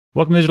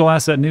Welcome to Digital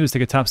Asset News.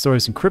 Take a top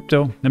stories in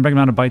crypto and break them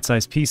down to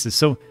bite-sized pieces.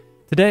 So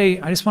today,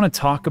 I just want to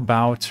talk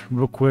about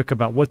real quick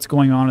about what's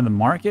going on in the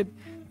market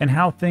and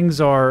how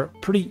things are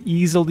pretty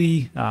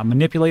easily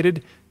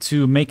manipulated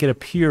to make it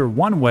appear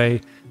one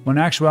way when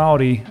in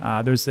actuality,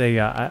 there's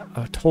a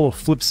total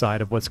flip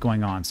side of what's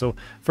going on. So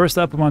first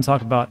up, we want to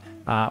talk about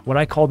what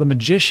I call the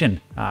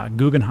magician,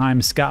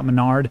 Guggenheim Scott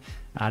Menard.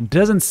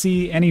 Doesn't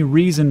see any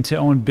reason to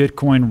own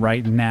Bitcoin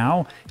right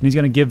now, and he's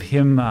going to give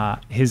him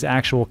his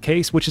actual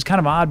case, which is kind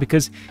of odd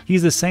because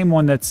he's the same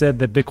one that said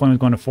that Bitcoin was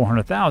going to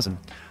 400,000.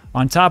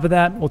 On top of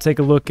that, we'll take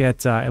a look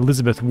at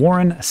Elizabeth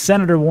Warren,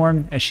 Senator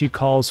Warren, as she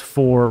calls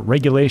for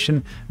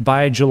regulation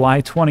by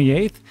July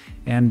 28th,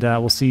 and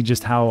we'll see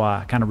just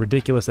how kind of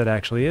ridiculous that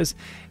actually is.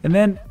 And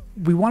then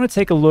we want to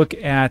take a look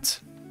at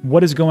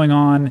what is going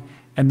on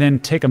and then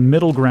take a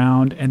middle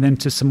ground and then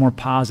to some more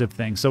positive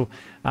things. So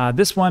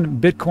this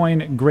one,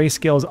 Bitcoin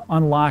Grayscale's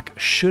unlock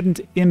shouldn't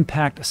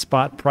impact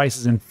spot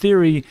prices in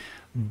theory,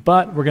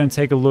 but we're going to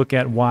take a look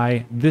at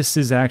why this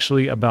is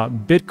actually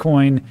about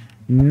Bitcoin,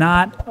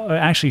 not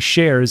actually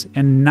shares,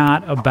 and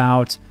not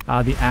about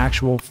the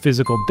actual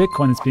physical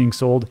Bitcoin that's being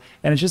sold.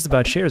 And it's just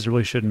about shares. It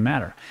really shouldn't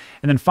matter.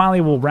 And then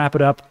finally, we'll wrap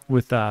it up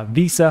with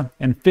Visa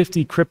and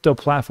 50 crypto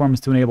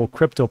platforms to enable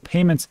crypto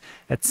payments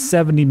at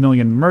 70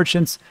 million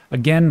merchants.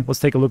 Again, let's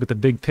take a look at the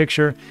big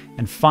picture.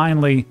 And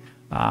finally,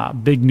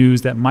 big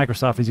news that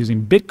Microsoft is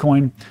using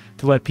Bitcoin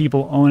to let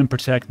people own and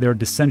protect their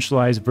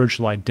decentralized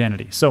virtual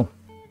identity. So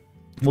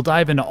we'll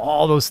dive into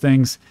all those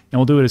things, and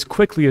we'll do it as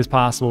quickly as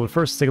possible. But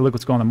first, let's take a look at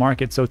what's going on in the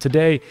market. So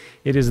today,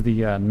 it is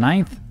the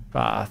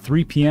 9th,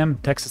 3 p.m.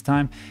 Texas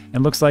time,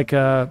 and looks like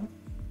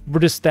we're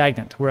just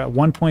stagnant. We're at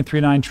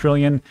 1.39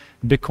 trillion.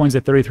 Bitcoin's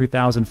at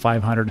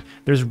 33,500.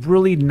 There's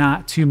really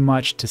not too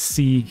much to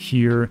see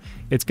here.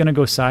 It's going to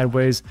go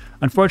sideways.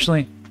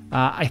 Unfortunately,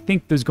 I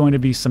think there's going to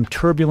be some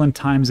turbulent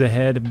times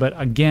ahead, but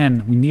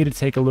again, we need to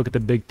take a look at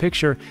the big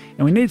picture,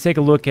 and we need to take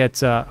a look at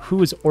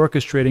who is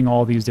orchestrating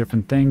all these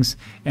different things,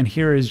 and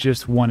here is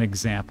just one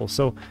example.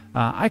 So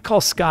I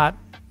call Scott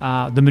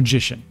the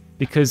magician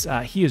because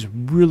he is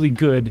really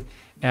good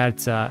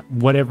at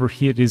whatever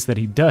it is that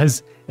he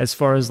does as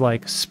far as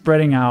like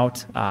spreading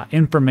out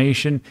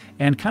information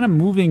and kind of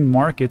moving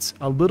markets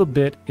a little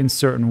bit in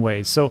certain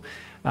ways. So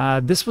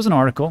this was an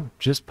article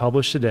just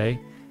published today,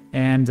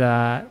 and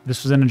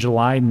this was in a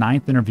July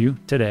 9th interview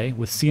today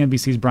with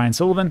CNBC's Brian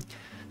Sullivan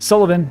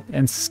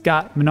and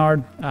Scott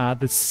Menard,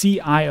 the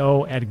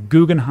CIO at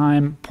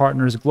Guggenheim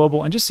Partners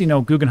Global. And just so you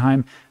know,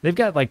 Guggenheim, they've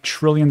got like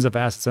trillions of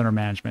assets under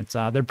management.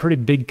 They're a pretty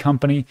big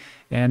company,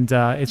 and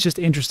it's just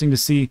interesting to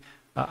see,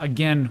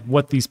 again,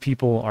 what these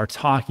people are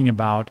talking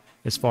about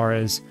as far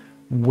as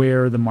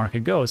where the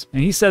market goes.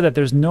 And he said that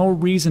there's no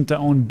reason to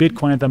own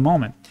Bitcoin at the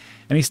moment.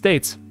 And he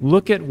states,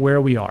 look at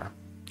where we are.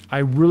 I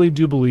really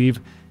do believe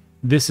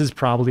this is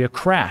probably a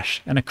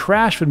crash. And a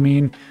crash would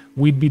mean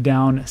we'd be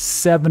down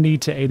 70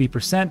 to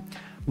 80%.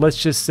 Let's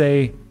just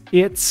say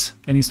and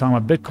he's talking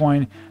about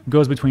Bitcoin,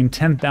 goes between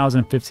 10,000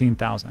 and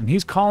 15,000. And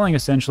he's calling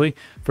essentially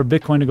for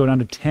Bitcoin to go down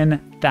to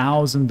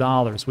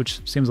 $10,000, which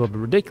seems a little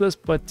bit ridiculous,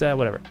 but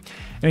whatever.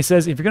 And he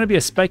says, if you're going to be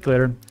a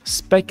speculator,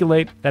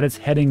 speculate that it's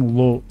heading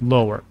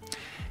lower.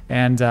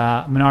 And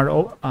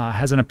Menard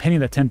has an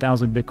opinion that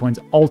 10,000 Bitcoin's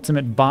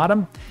ultimate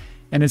bottom,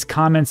 and his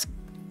comments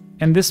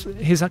came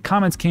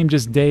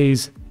just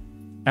days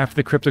after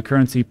the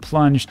cryptocurrency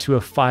plunged to a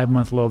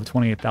 5-month low of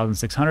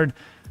 28,600,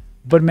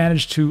 but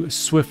managed to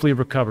swiftly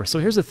recover. So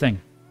here's the thing.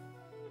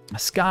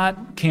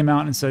 Scott came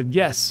out and said,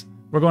 yes,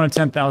 we're going to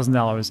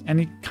 $10,000. And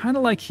he kind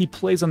of like he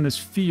plays on this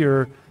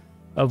fear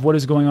of what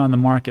is going on in the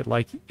market.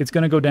 Like it's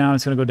going to go down,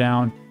 it's going to go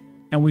down.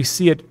 And we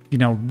see it,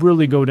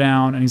 really go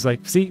down. And he's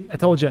like, see, I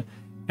told you.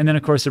 And then,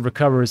 of course, it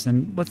recovers.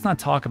 And let's not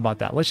talk about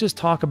that. Let's just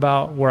talk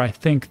about where I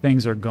think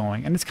things are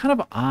going. And it's kind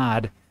of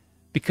odd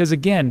because,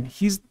 again,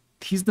 he's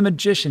the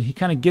magician. He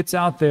kind of gets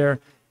out there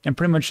and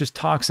pretty much just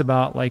talks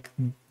about like,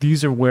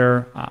 these are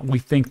where we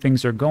think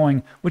things are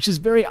going, which is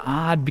very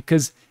odd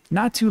because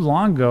not too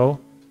long ago,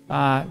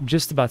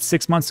 just about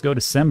 6 months ago,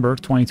 December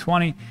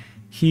 2020,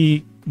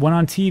 he went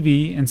on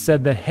TV and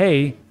said that,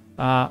 hey,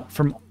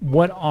 from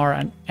what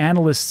our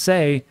analysts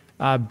say,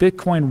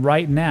 Bitcoin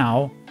right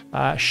now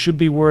should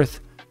be worth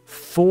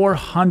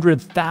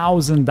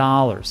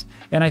 $400,000.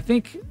 And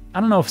I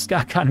don't know if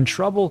Scott got in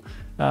trouble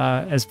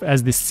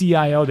as the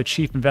CIO, the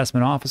Chief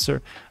Investment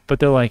Officer,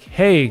 but they're like,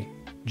 hey,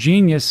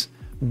 genius,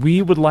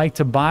 we would like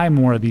to buy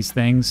more of these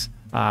things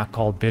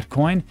called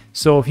Bitcoin.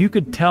 So if you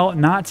could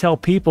not tell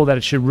people that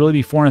it should really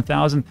be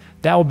 400,000,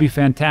 that would be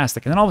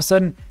fantastic. And then all of a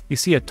sudden you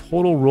see a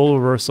total role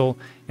reversal,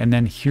 and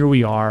then here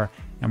we are,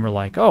 and we're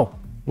like, oh,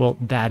 well,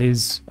 that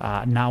is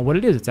not what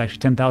it is. It's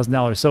actually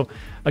 $10,000. So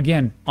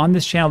again, on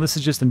this channel, this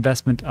is just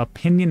investment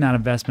opinion, not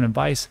investment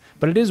advice,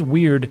 but it is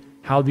weird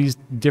how these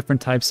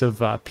different types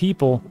of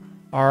people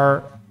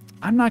are,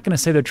 I'm not going to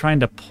say they're trying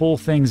to pull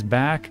things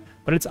back,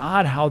 but it's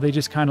odd how they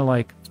just kind of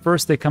like,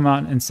 first they come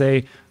out and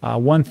say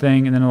one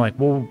thing, and then they're like,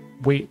 well,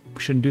 wait,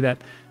 we shouldn't do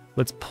that.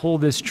 Let's pull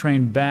this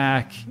train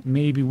back.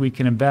 Maybe we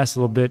can invest a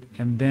little bit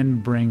and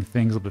then bring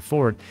things a little bit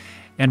forward.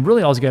 And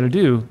really all you got to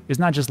do is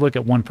not just look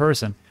at one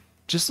person,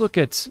 just look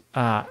at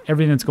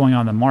everything that's going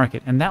on in the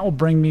market. And that will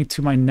bring me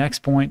to my next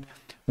point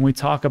when we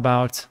talk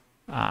about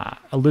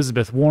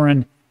Elizabeth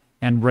Warren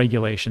and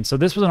regulation. So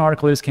this was an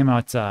article that just came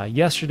out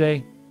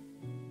yesterday,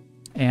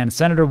 and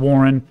Senator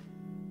Warren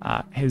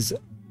is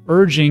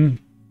urging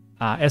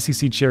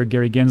SEC Chair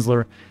Gary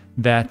Gensler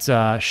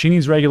that she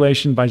needs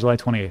regulation by July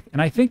 28th.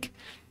 And I think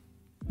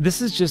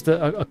this is just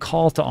a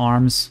call to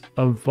arms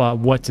of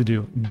what to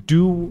do.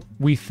 Do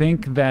we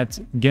think that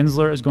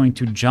Gensler is going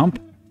to jump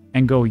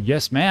and go,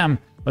 yes, ma'am,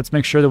 let's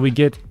make sure that we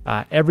get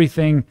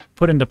everything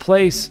put into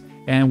place,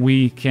 and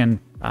we can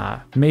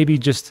maybe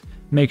just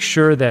make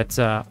sure that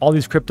all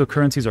these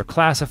cryptocurrencies are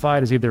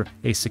classified as either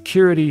a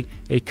security,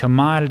 a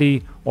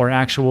commodity, or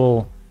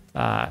actual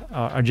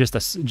or just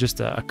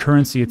a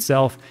currency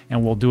itself,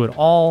 and we'll do it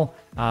all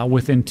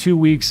within 2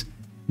 weeks,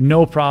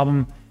 no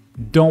problem.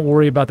 Don't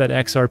worry about that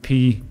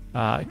XRP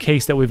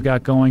case that we've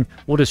got going.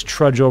 We'll just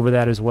trudge over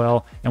that as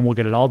well, and we'll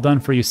get it all done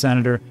for you,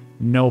 Senator.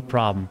 No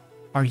problem.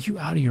 Are you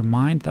out of your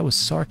mind? That was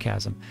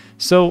sarcasm.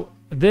 So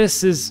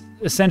this is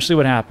essentially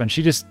what happened.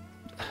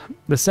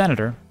 The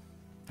senator,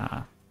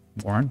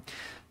 Warren,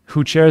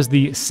 who chairs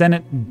the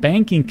Senate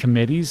Banking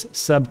Committee's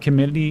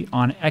Subcommittee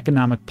on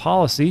Economic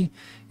Policy,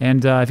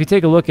 and if you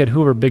take a look at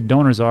who her big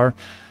donors are,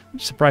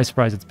 surprise,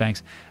 surprise, it's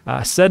banks,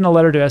 said in a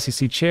letter to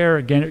SEC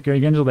Chair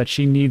Gary Gensler that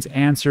she needs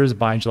answers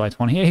by July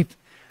 28th.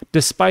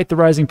 Despite the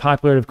rising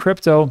popularity of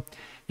crypto,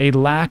 a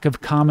lack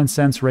of common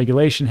sense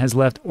regulation has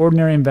left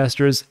ordinary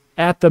investors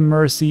at the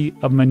mercy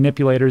of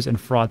manipulators and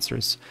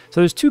fraudsters.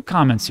 So there's two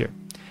comments here.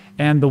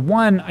 And the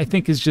one I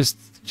think is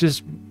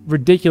just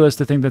ridiculous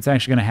to think that's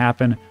actually going to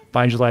happen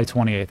by July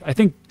 28th. I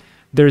think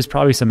there's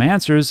probably some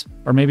answers,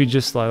 or maybe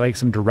just like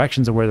some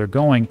directions of where they're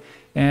going,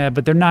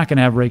 but they're not going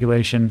to have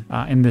regulation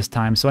in this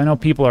time. So I know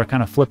people are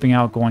kind of flipping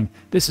out going,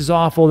 this is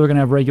awful, they're going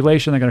to have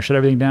regulation, they're going to shut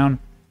everything down.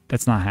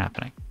 That's not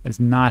happening. It's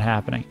not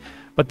happening.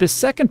 But this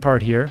second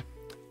part here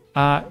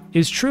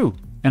is true,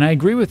 and I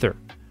agree with her.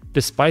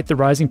 Despite the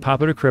rising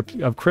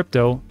popularity of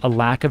crypto, a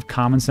lack of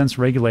common sense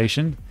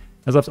regulation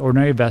has left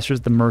ordinary investors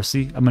at the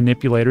mercy of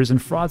manipulators and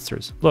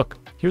fraudsters. Look,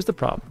 here's the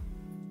problem.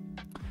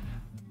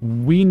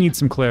 We need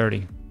some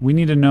clarity. We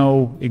need to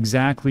know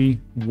exactly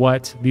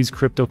what these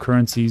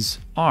cryptocurrencies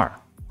are.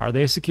 Are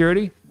they a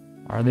security?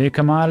 Are they a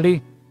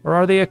commodity? Or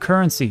are they a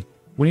currency?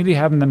 We need to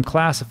have them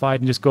classified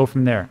and just go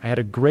from there. I had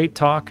a great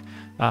talk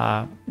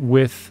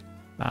with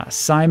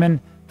Simon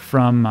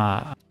from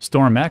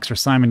StormX, or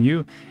Simon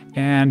U,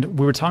 and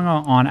we were talking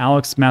on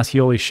Alex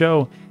Mascioli's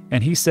show,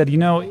 and he said, you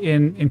know,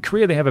 in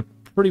Korea they have it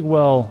pretty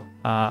well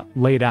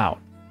laid out,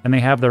 and they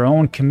have their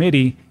own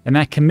committee, and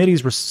that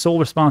committee's sole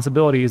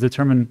responsibility is to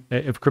determine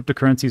if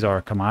cryptocurrencies are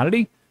a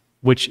commodity,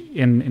 which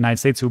in the United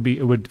States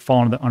it would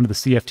fall under the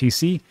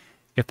CFTC,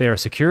 if they are a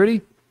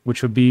security,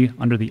 which would be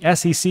under the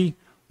SEC,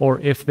 or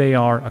if they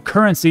are a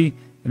currency,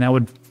 and that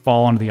would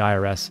fall under the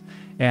IRS.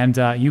 And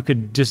you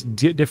could just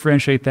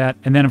differentiate that.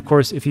 And then, of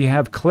course, if you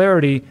have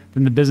clarity,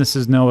 then the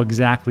businesses know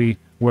exactly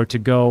where to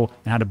go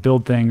and how to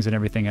build things and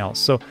everything else.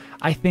 So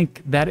I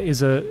think that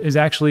is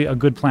actually a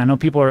good plan. I know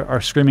people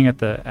are screaming at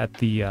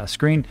the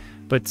screen,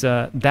 but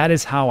that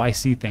is how I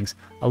see things.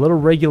 A little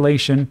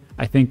regulation,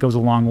 I think, goes a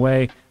long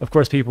way. Of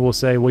course, people will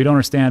say, well, you don't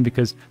understand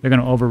because they're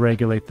going to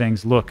over-regulate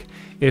things. Look,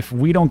 if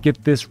we don't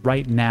get this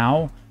right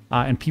now,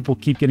 and people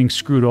keep getting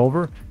screwed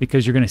over,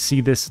 because you're going to see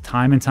this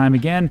time and time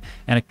again,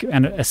 and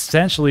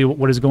essentially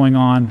what is going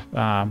on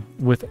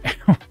with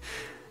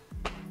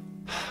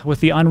with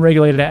the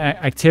unregulated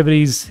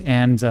activities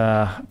and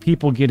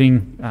people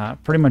getting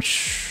pretty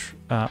much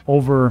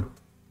over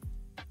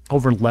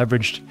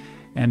leveraged,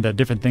 and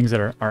different things that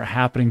are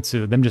happening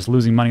to them, just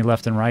losing money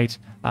left and right.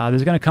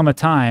 There's going to come a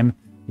time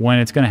when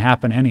it's going to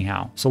happen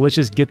anyhow. So let's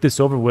just get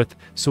this over with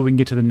so we can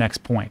get to the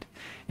next point.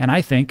 And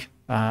I think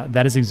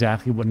that is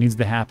exactly what needs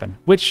to happen,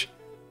 which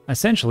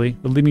essentially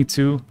would lead me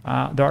to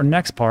our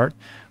next part,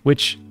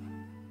 which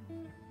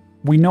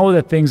we know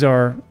that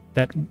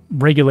that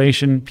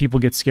regulation, people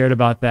get scared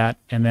about that,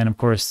 and then of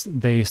course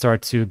they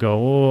start to go,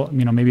 oh,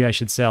 you know, maybe I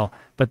should sell.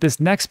 But this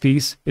next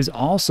piece is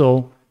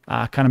also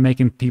kind of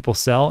making people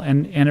sell,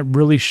 and it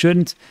really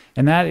shouldn't,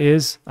 and that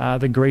is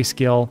the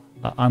Grayscale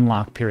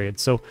unlock period.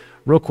 So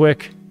real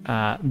quick,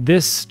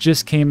 this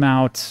just came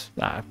out,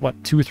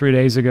 2 or 3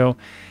 days ago.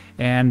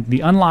 And the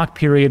unlock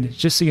period,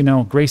 just so you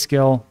know,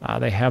 Grayscale,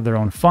 they have their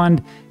own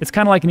fund. It's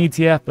kind of like an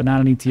ETF, but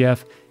not an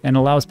ETF, and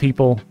allows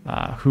people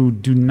who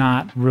do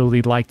not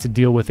really like to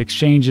deal with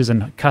exchanges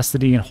and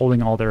custody and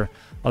holding all their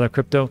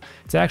crypto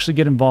to actually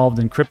get involved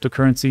in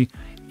cryptocurrency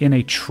in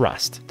a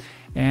trust.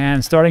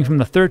 And starting from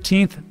the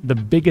 13th, the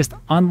biggest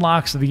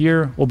unlocks of the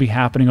year will be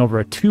happening over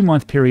a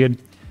 2-month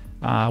period,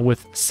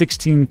 with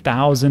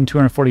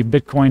 16,240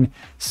 Bitcoin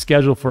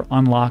scheduled for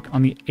unlock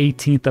on the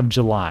 18th of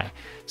July.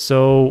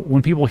 So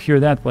when people hear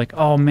that, they're like,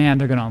 oh man,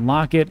 they're going to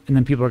unlock it, and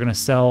then people are going to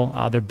sell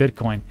their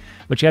Bitcoin.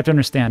 But you have to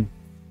understand,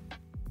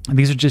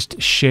 these are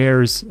just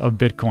shares of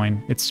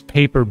Bitcoin. It's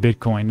paper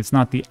Bitcoin. It's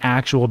not the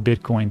actual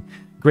Bitcoin.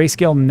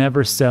 Grayscale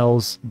never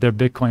sells their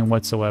Bitcoin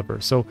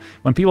whatsoever. So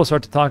when people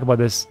start to talk about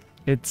this,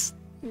 it's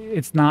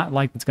not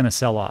like it's going to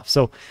sell off.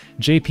 So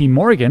JP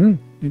Morgan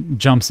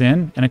jumps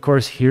in, and of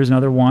course, here's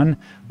another one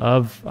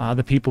of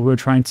the people who are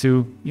trying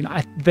to,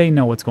 they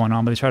know what's going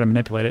on, but they try to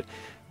manipulate it.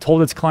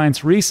 Told its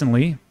clients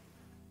recently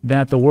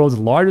that the world's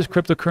largest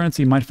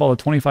cryptocurrency might fall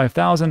to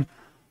 25,000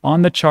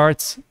 on the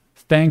charts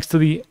thanks to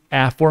the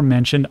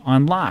aforementioned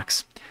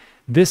unlocks.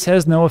 This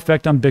has no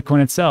effect on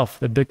Bitcoin itself.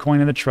 The Bitcoin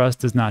in the trust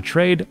does not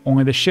trade,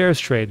 only the shares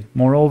trade.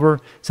 Moreover,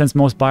 since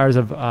most buyers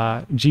of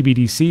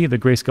GBDC, the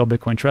Grayscale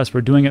Bitcoin Trust,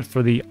 were doing it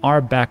for the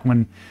ARB back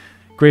when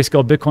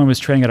Grayscale Bitcoin was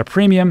trading at a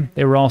premium,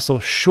 they were also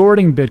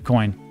shorting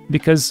Bitcoin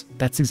because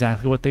that's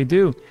exactly what they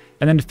do.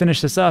 And then to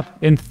finish this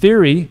up, in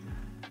theory,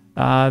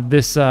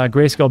 this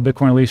Grayscale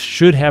Bitcoin release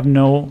should have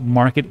no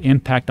market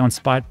impact on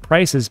spot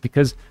prices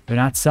because they're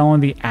not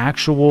selling the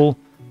actual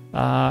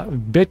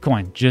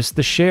Bitcoin, just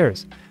the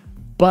shares.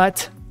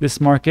 But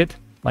this market,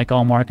 like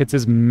all markets,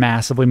 is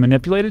massively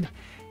manipulated,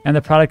 and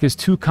the product is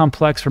too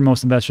complex for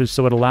most investors,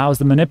 so it allows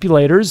the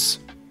manipulators,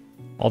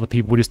 all the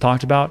people we just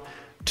talked about,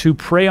 to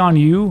prey on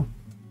you,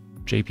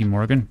 JP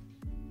Morgan,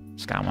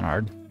 Scott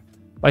Menard,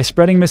 by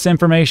spreading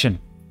misinformation.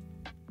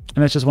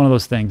 And that's just one of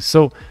those things.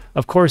 So,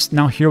 of course,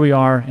 now here we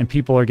are, and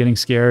people are getting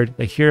scared.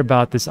 They hear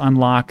about this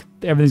unlock.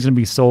 Everything's going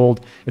to be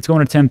sold. It's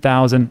going to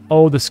 10,000.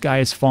 Oh, the sky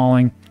is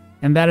falling.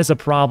 And that is a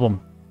problem.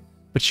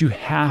 But you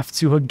have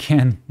to,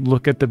 again,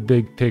 look at the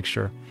big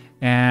picture.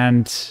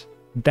 And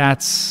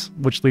that's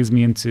which leads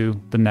me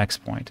into the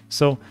next point.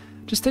 So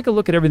just take a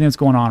look at everything that's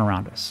going on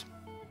around us.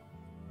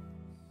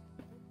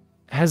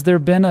 Has there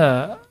been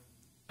a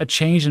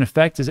change in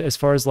effect as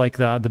far as like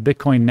the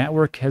Bitcoin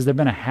network? Has there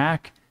been a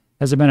hack?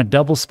 Has there been a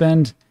double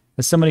spend?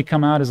 Has somebody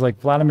come out as like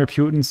Vladimir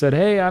Putin said,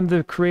 hey, I'm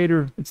the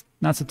creator. It's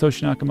not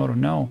Satoshi Nakamoto.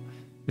 No,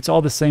 it's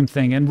all the same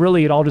thing. And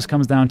really, it all just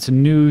comes down to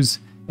news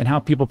and how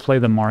people play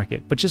the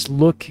market. But just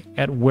look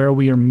at where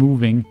we are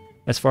moving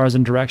as far as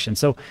in direction.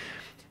 So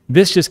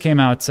this just came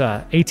out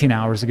 18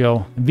 hours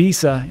ago.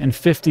 Visa and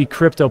 50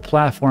 crypto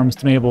platforms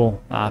to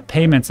enable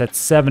payments at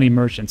 70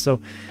 merchants.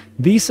 So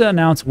Visa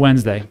announced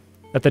Wednesday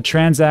that the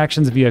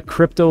transactions via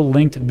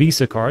crypto-linked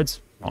Visa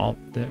cards,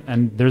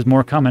 and there's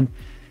more coming,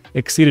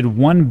 exceeded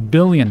 1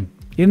 billion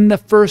in the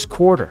first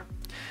quarter.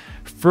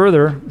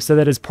 Further, said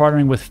that it's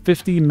partnering with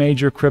 50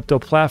 major crypto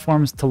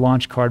platforms to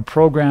launch card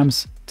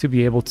programs to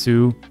be able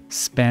to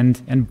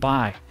spend and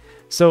buy.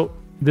 So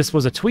this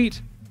was a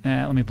tweet.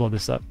 Let me blow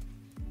this up.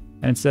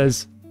 And it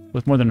says,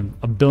 with more than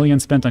 $1 billion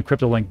spent on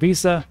crypto-linked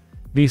Visa,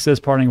 Visa is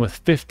partnering with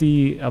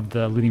 50 of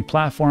the leading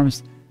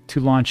platforms to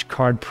launch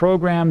card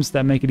programs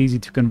that make it easy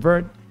to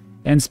convert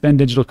and spend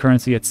digital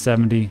currency at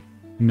 70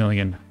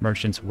 million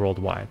merchants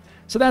worldwide.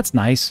 So that's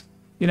nice.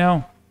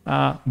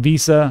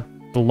 Visa,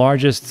 the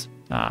largest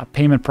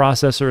payment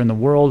processor in the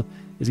world,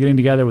 is getting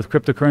together with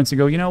cryptocurrency.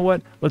 Go, you know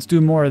what? Let's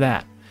do more of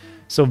that.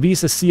 So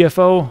Visa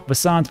CFO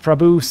Vasant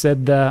Prabhu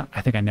said,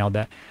 I think I nailed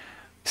that,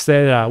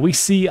 said, we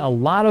see a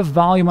lot of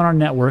volume on our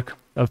network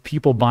of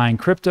people buying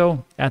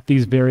crypto at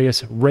these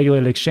various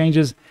regulated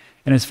exchanges.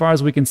 And as far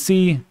as we can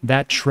see,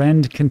 that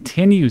trend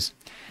continues.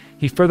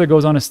 He further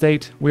goes on to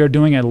state, we are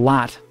doing a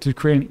lot to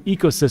create an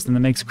ecosystem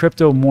that makes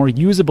crypto more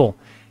usable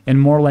and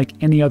more like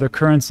any other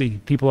currency.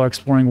 People are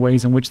exploring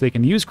ways in which they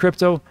can use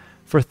crypto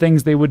for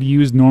things they would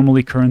use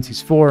normally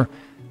currencies for.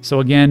 So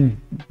again,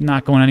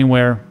 not going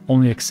anywhere,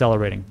 only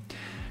accelerating.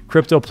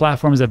 Crypto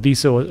platforms that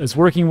Visa is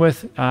working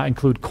with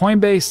include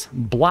Coinbase,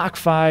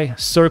 BlockFi,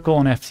 Circle,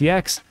 and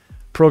FTX.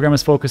 Program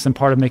is focused in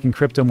part of making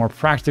crypto more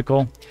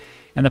practical,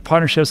 and the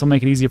partnerships will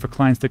make it easier for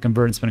clients to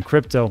convert and spend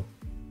crypto.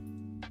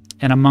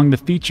 And among the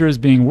features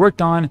being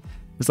worked on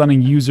is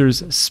letting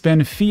users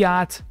spend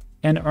fiat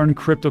and earn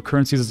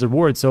cryptocurrencies as a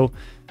reward. So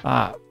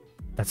that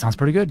sounds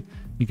pretty good.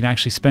 You can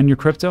actually spend your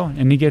crypto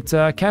and you get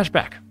cash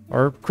back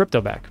or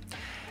crypto back.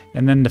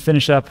 And then to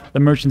finish up,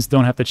 the merchants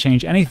don't have to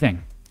change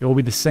anything. It will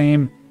be the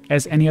same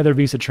as any other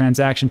Visa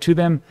transaction to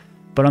them,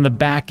 but on the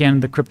back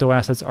end, the crypto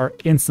assets are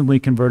instantly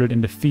converted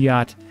into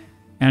fiat.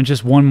 And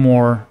just one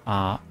more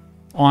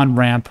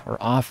on-ramp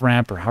or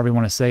off-ramp, or however you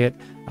want to say it,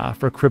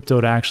 for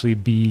crypto to actually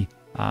be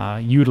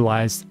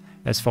utilized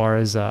as far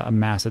as a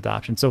mass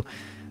adoption. So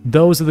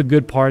those are the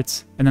good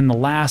parts. And then the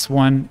last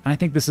one, and I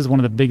think this is one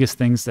of the biggest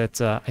things that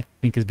I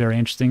think is very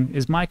interesting,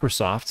 is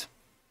Microsoft,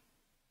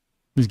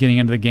 who's getting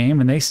into the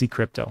game, and they see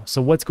crypto.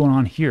 So what's going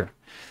on here?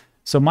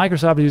 So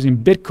Microsoft is using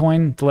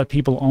Bitcoin to let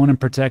people own and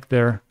protect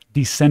their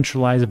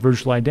decentralized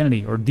virtual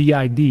identity, or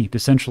DID,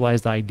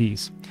 decentralized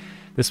IDs.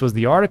 This was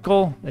the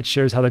article that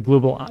shares how the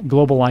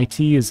global IT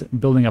is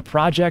building a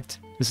project.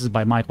 This is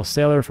by Michael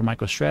Saylor for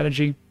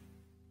MicroStrategy.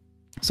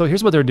 So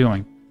here's what they're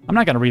doing. I'm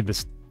not going to read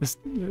this.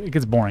 It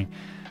gets boring.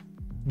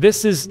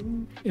 This is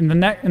in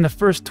the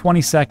first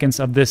 20 seconds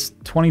of this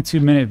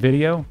 22-minute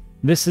video.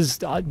 This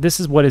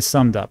is what is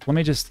summed up. Let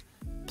me just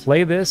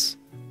play this,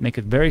 make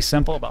it very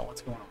simple about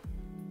what's going on.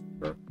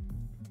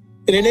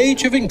 In an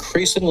age of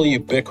increasingly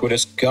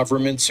ubiquitous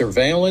government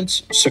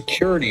surveillance,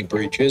 security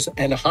breaches,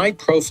 and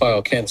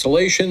high-profile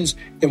cancellations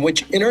in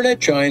which internet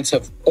giants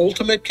have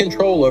ultimate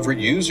control over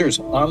users'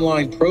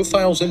 online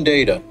profiles and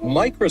data,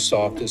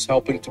 Microsoft is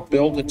helping to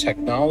build a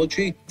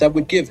technology that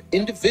would give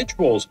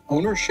individuals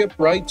ownership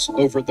rights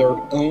over their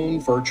own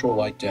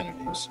virtual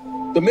identities.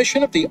 The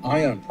mission of the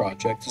ION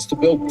project is to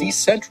build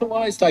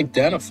decentralized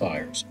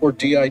identifiers, or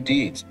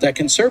DIDs, that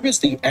can serve as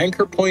the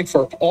anchor point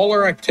for all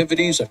our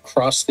activities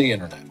across the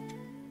internet.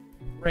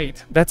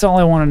 Great. That's all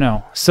I want to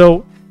know.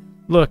 So,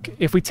 look,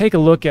 if we take a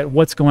look at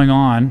what's going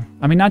on,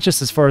 I mean, not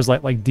just as far as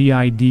like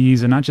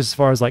DIDs and not just as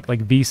far as like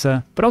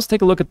Visa, but also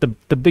take a look at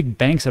the big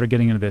banks that are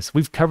getting into this.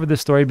 We've covered this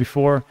story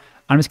before.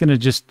 I'm just going to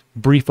just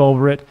brief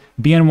over it.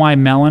 BNY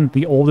Mellon,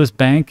 the oldest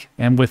bank,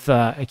 and with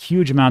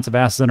huge amounts of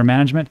assets under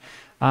management,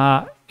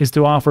 is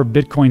to offer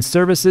Bitcoin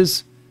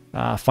services,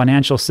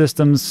 financial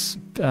systems,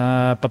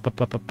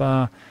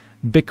 Bitcoin,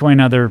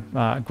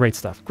 other great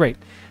stuff. Great.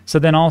 So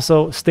then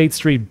also State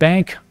Street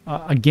Bank,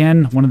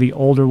 again, one of the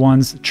older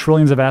ones,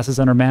 trillions of assets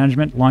under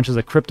management, launches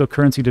a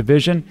cryptocurrency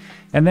division.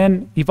 And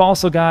then you've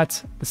also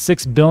got the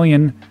 $6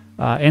 billion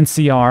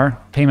NCR,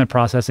 payment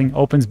processing,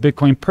 opens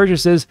Bitcoin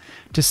purchases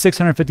to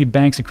 650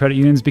 banks and credit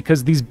unions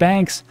because these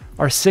banks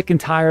are sick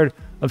and tired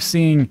of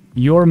seeing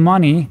your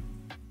money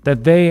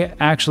that they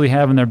actually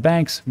have in their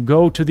banks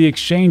go to the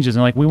exchanges.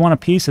 And like, we want a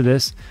piece of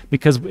this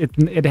because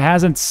it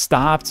hasn't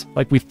stopped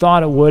like we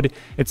thought it would.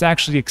 It's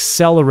actually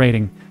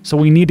accelerating. So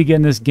we need to get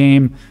in this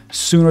game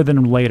sooner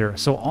than later.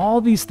 So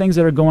all these things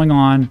that are going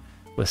on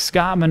with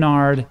Scott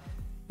Menard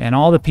and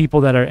all the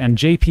people that are, and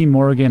JP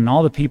Morgan and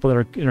all the people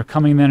that are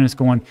coming in and it's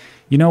going,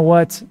 you know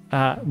what,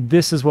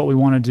 this is what we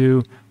want to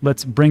do.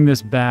 Let's bring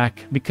this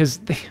back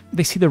because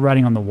they see the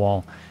writing on the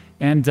wall.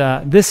 And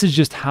this is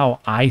just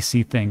how I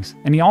see things.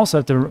 And you also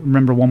have to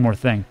remember one more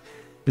thing,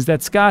 is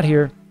that Scott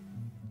here,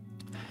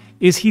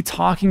 is he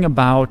talking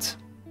about,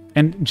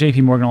 and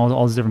JP Morgan,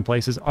 all these different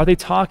places, are they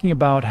talking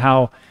about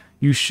how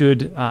you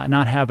should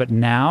not have it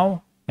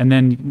now and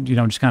then, you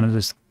know, just kind of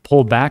just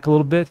pull back a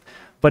little bit?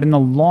 But in the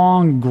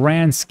long,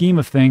 grand scheme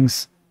of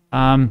things,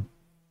 I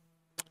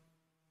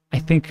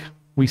think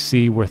we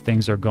see where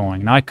things are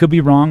going. Now, I could be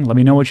wrong. Let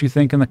me know what you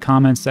think in the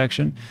comments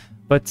section.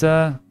 But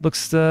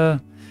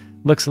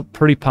looks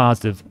pretty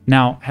positive.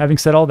 Now, having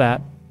said all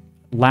that,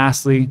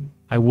 lastly,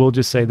 I will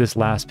just say this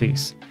last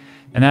piece.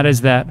 And that is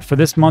that for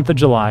this month of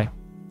July,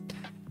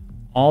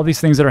 all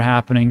these things that are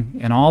happening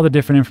and all the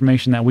different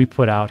information that we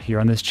put out here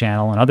on this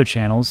channel and other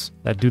channels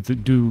that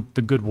do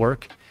the good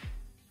work,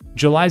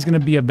 July is going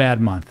to be a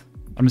bad month.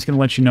 I'm just going to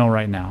let you know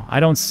right now.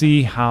 I don't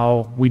see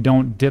how we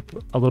don't dip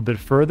a little bit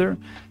further,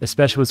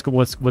 especially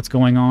with what's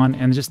going on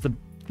and just the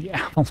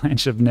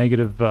avalanche of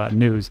negative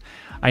news.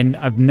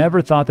 I've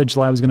never thought that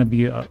July was going to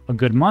be a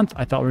good month.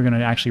 I thought we were going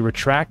to actually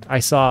retract. I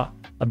saw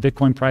a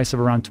Bitcoin price of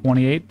around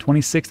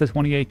 26 to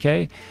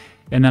 28K.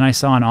 And then I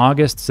saw in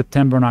August,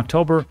 September, and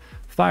October,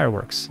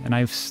 fireworks. And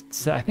I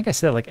think I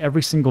said like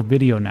every single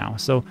video now.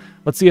 So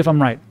let's see if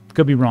I'm right.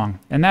 Could be wrong.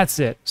 And that's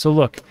it. So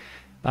look,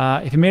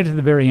 if you made it to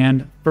the very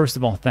end, first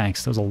of all,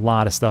 thanks. There was a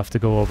lot of stuff to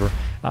go over.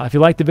 If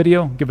you liked the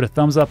video, give it a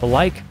thumbs up, a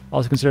like.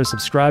 Also consider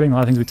subscribing. A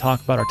lot of things we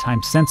talk about are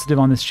time sensitive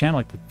on this channel,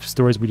 like the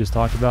stories we just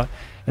talked about.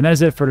 And that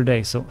is it for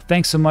today. So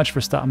thanks so much for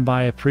stopping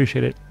by. I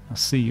appreciate it. I'll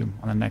see you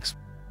on the next one.